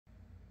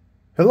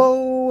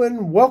Hello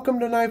and welcome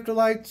to Knife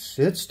Delights.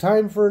 It's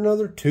time for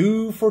another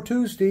 2 for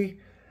Tuesday.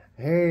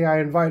 Hey,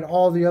 I invite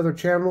all the other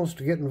channels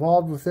to get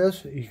involved with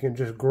this. You can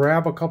just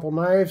grab a couple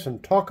knives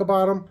and talk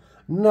about them.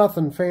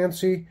 Nothing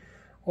fancy.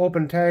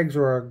 Open tags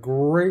are a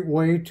great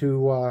way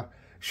to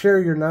share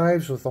your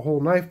knives with the whole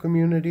knife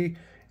community,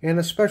 and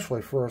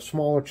especially for a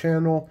smaller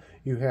channel.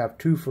 You have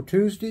 2 for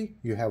Tuesday,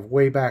 you have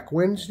Way Back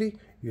Wednesday,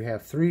 you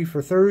have 3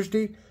 for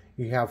Thursday,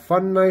 you have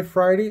Fun Knife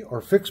Friday or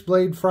Fixed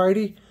Blade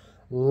Friday.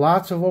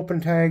 Lots of open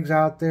tags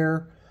out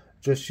there.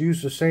 Just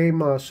use the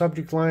same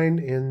subject line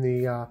in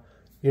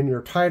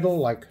your title,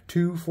 like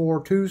 2 for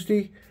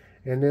Tuesday,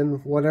 and then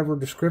whatever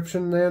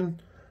description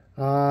then.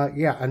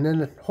 And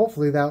then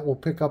hopefully that will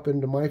pick up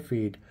into my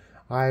feed.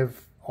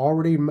 I've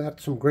already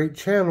met some great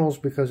channels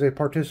because they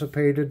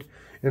participated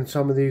in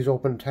some of these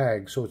open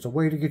tags. So it's a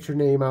way to get your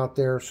name out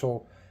there.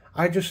 So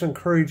I just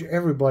encourage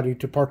everybody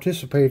to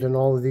participate in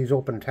all of these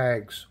open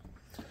tags.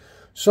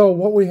 So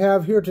what we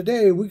have here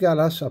today, we got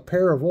us a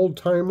pair of old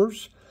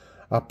timers,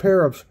 a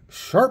pair of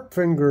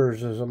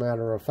Sharpfingers as a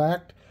matter of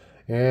fact,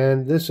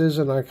 and this is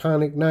an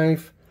iconic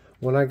knife.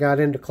 When I got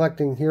into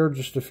collecting here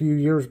just a few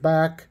years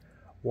back,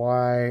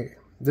 why,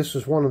 this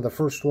is one of the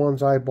first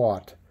ones I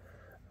bought.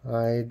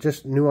 I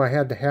just knew I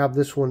had to have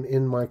this one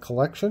in my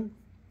collection.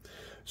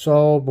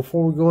 So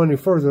before we go any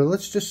further,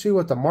 let's just see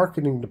what the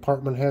marketing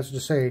department has to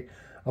say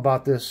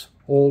about this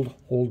old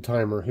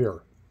timer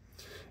here.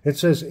 It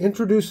says,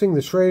 introducing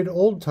the Schrade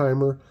Old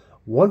Timer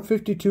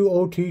 152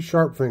 OT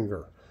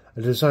Sharpfinger,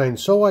 a design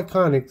so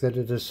iconic that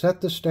it has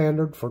set the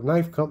standard for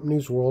knife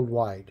companies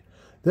worldwide.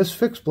 This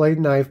fixed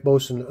blade knife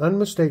boasts an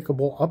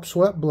unmistakable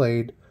upswept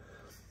blade,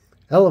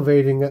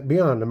 elevating it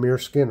beyond a mere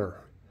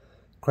skinner.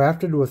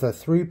 Crafted with a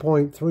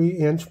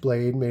 3.3-inch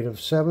blade made of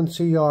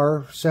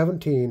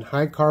 7CR17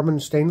 high-carbon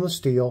stainless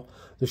steel,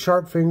 the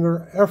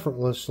Sharpfinger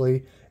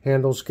effortlessly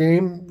handles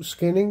game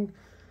skinning,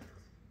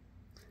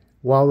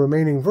 while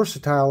remaining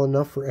versatile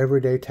enough for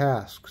everyday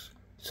tasks.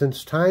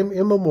 Since time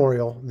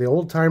immemorial, the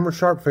old-timer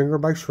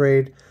Sharpfinger by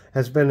Schrade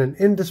has been an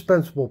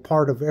indispensable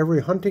part of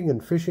every hunting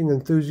and fishing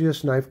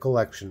enthusiast knife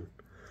collection.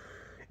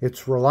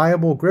 Its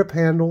reliable grip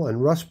handle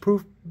and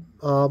rust-proof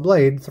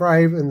blade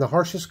thrive in the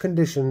harshest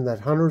condition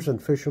that hunters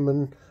and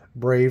fishermen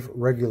brave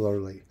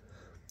regularly.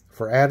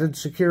 For added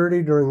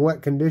security during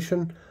wet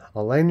condition,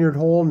 a lanyard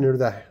hole near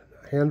the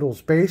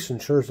handle's base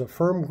ensures a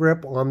firm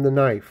grip on the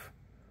knife.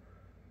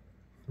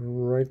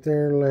 Right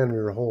there,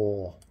 lanyard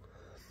hole.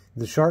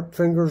 The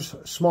Sharpfinger's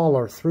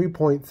smaller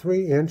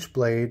 3.3-inch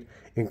blade,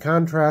 in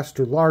contrast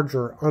to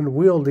larger,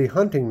 unwieldy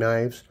hunting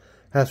knives,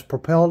 has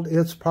propelled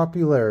its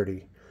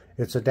popularity.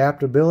 Its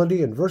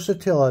adaptability and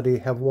versatility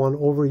have won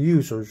over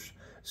users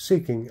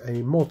seeking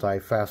a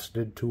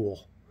multifaceted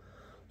tool.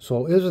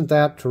 So isn't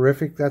that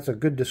terrific? That's a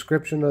good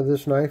description of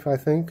this knife, I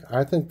think.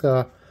 I think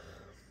the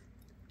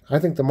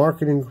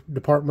marketing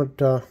department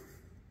got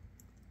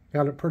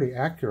it pretty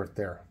accurate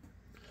there.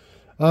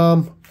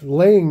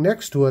 Laying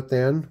next to it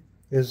then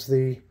is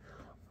the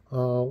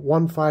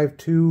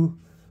 152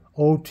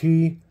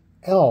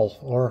 OT-L,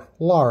 or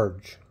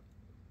large.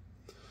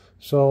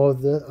 So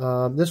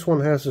this one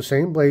has the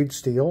same blade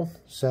steel,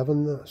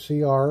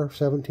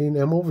 7CR17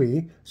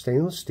 MOV,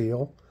 stainless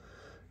steel.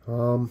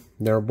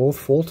 They're both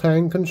full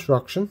tang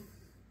construction,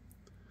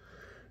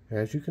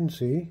 as you can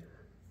see.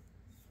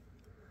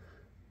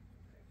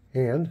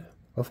 And,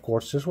 of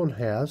course, this one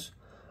has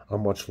a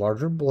much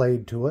larger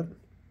blade to it.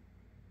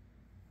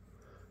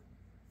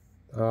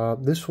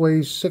 This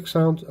weighs 6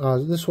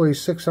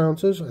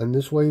 ounces, and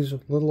this weighs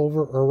a little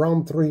over,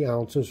 around 3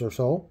 ounces or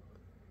so.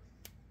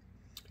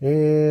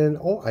 And,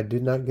 oh, I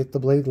did not get the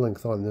blade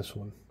length on this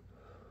one.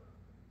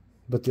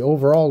 But the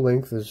overall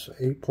length is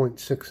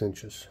 8.6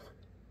 inches.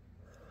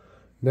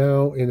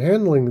 Now, in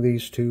handling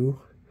these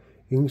two,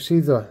 you can see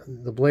the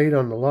blade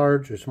on the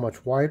large is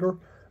much wider.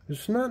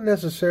 It's not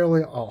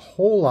necessarily a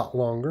whole lot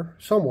longer,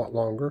 somewhat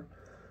longer.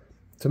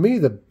 To me,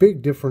 the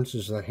big difference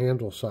is the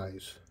handle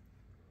size.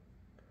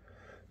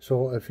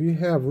 So if you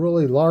have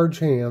really large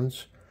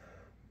hands,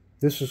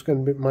 this is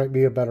might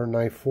be a better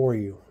knife for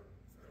you.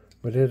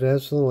 But it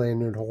has the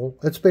lanyard hole.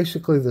 It's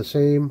basically the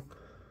same,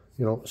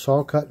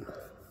 saw cut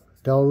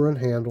Delrin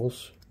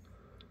handles,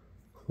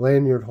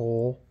 lanyard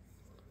hole.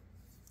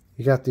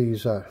 You got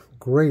these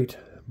great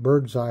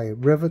bird's eye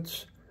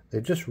rivets.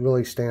 They just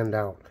really stand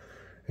out.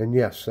 And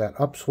yes, that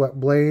upswept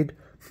blade.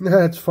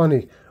 That's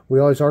funny. We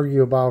always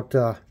argue about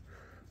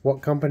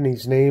what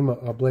companies name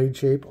a blade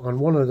shape. On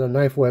one of the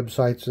knife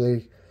websites,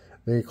 they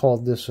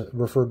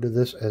referred to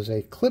this as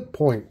a clip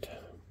point.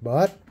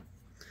 But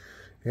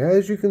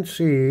as you can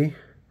see,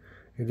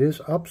 it is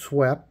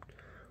upswept,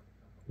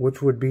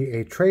 which would be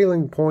a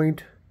trailing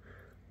point,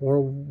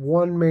 or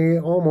one may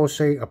almost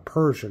say a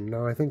Persian.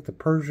 Now, I think the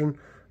Persian,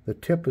 the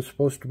tip is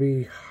supposed to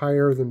be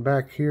higher than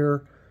back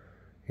here,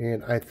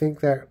 and I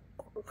think that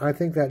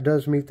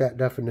does meet that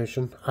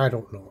definition. I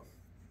don't know.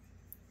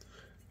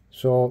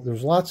 So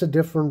there's lots of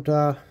different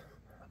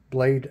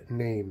blade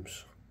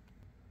names.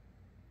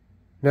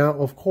 Now,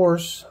 of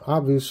course,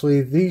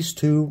 obviously, these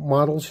two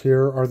models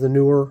here are the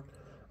newer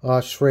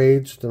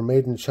Schrades. They're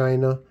made in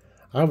China.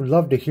 I would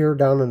love to hear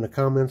down in the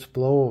comments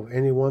below of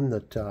anyone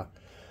that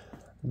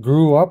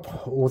grew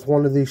up with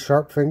one of these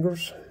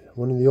Sharpfingers,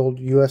 one of the old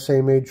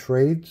USA-made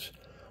Schrades,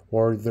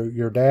 or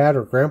your dad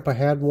or grandpa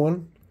had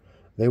one.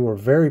 They were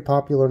very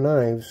popular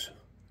knives,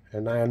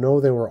 and I know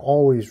they were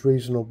always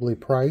reasonably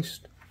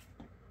priced.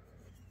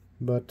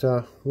 But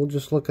we'll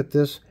just look at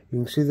this. You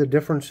can see the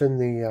difference in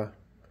the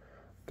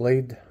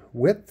blade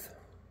width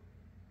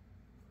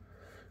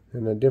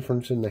and the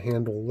difference in the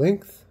handle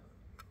length.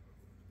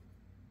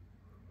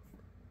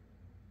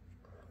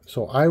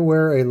 So I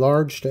wear a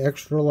large to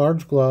extra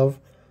large glove,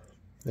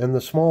 and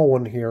the small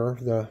one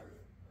here,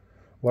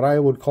 what I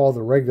would call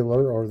the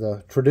regular or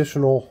the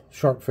traditional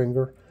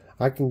Sharpfinger,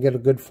 I can get a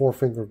good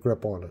 4-finger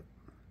grip on it.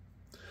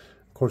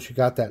 Of course, you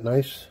got that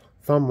nice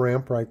thumb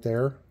ramp right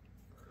there.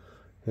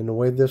 And the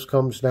way this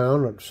comes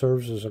down, it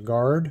serves as a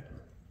guard.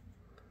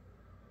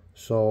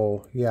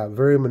 So, yeah,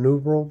 very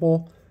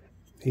maneuverable,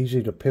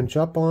 easy to pinch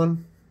up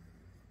on.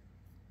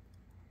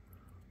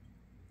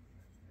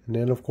 And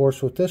then, of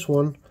course, with this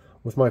one,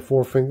 with my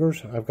 4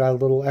 fingers, I've got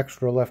a little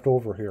extra left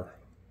over here.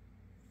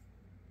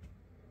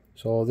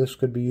 So this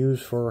could be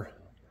used for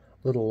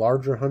little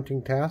larger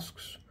hunting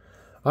tasks.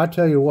 I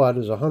tell you what,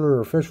 as a hunter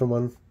or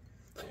fisherman,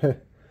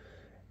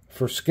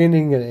 for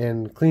skinning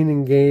and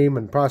cleaning game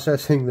and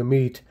processing the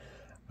meat,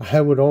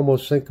 I would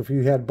almost think if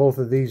you had both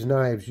of these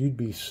knives, you'd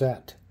be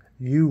set.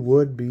 You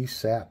would be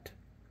set.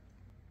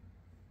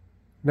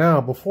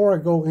 Now, before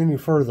I go any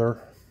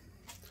further,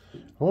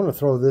 I want to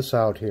throw this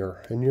out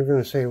here. And you're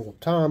going to say, well,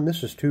 Tom,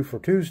 this is 2 for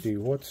Tuesday.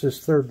 What's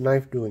this third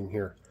knife doing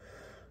here?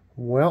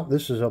 Well,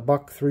 this is a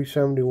Buck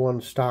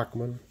 371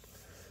 Stockman.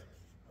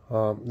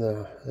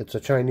 It's a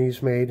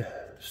Chinese-made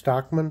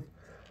Stockman.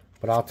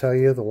 But I'll tell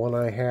you, the one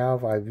I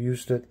have, I've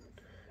used it.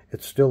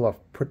 It's still a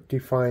pretty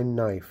fine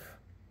knife.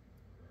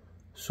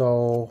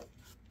 So,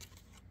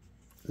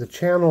 the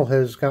channel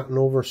has gotten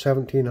over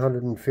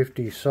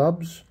 1,750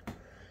 subs.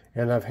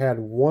 And I've had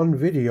one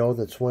video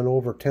that's went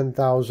over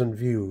 10,000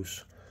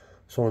 views.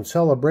 So in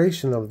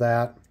celebration of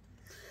that,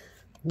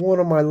 one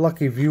of my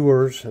lucky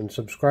viewers and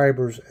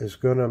subscribers is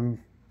gonna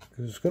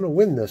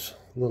win this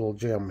little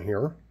gem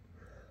here.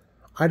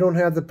 I don't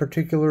have the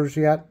particulars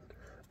yet,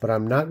 but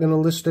I'm not gonna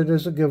list it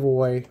as a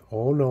giveaway.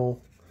 Oh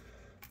no.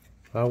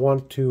 I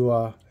want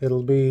to,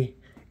 it'll be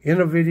in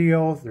a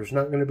video. There's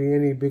not gonna be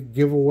any big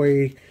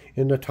giveaway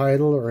in the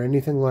title or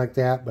anything like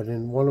that, but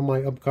in one of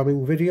my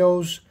upcoming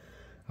videos,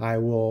 I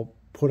will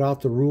put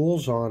out the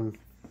rules on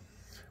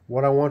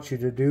what I want you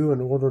to do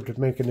in order to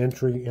make an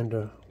entry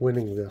into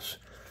winning this.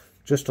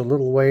 Just a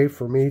little way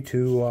for me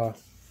to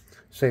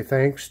say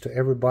thanks to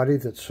everybody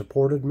that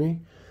supported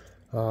me.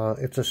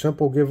 It's a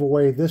simple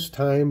giveaway this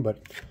time,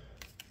 but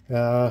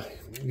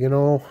you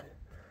know,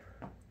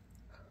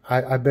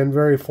 I've been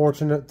very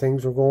fortunate.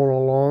 Things are going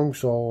along,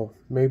 so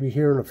maybe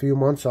here in a few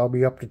months I'll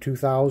be up to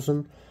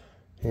 2,000,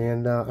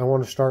 and I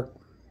want to start,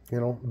 you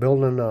know,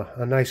 building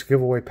a nice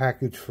giveaway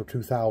package for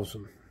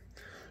 2,000.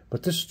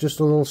 But this is just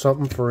a little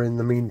something for in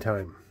the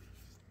meantime.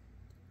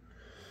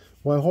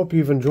 Well, I hope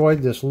you've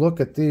enjoyed this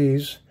look at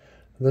these.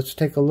 Let's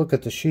take a look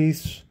at the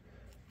sheaths.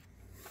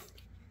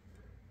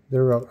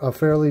 They're a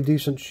fairly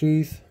decent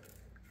sheath.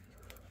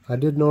 I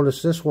did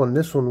notice this one.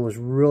 This one was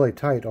really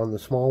tight on the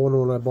small one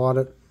when I bought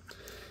it.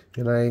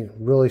 And I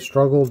really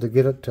struggled to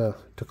get it to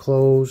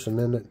close. And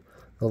then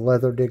the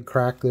leather did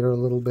crack there a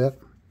little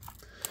bit.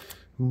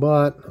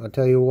 But I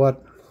tell you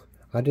what,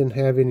 I didn't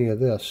have any of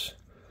this.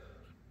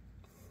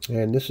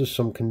 And this is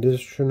some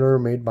conditioner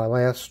made by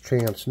Last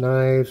Chance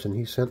Knives, and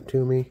he sent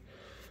to me.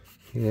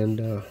 And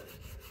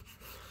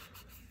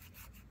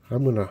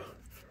I'm going to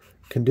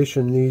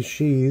condition these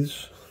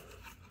sheaths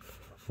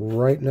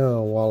right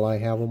now while I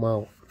have them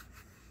out.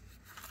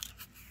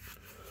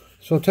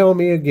 So tell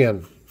me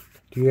again,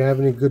 do you have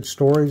any good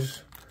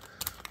stories?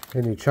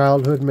 Any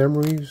childhood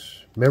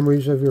memories?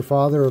 Memories of your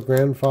father or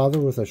grandfather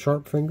with a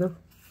Sharpfinger?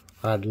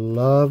 I'd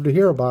love to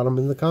hear about them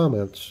in the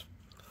comments.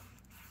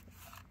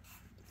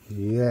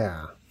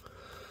 Yeah.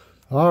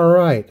 All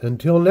right.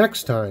 Until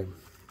next time,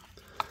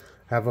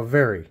 have a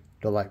very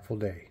delightful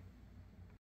day.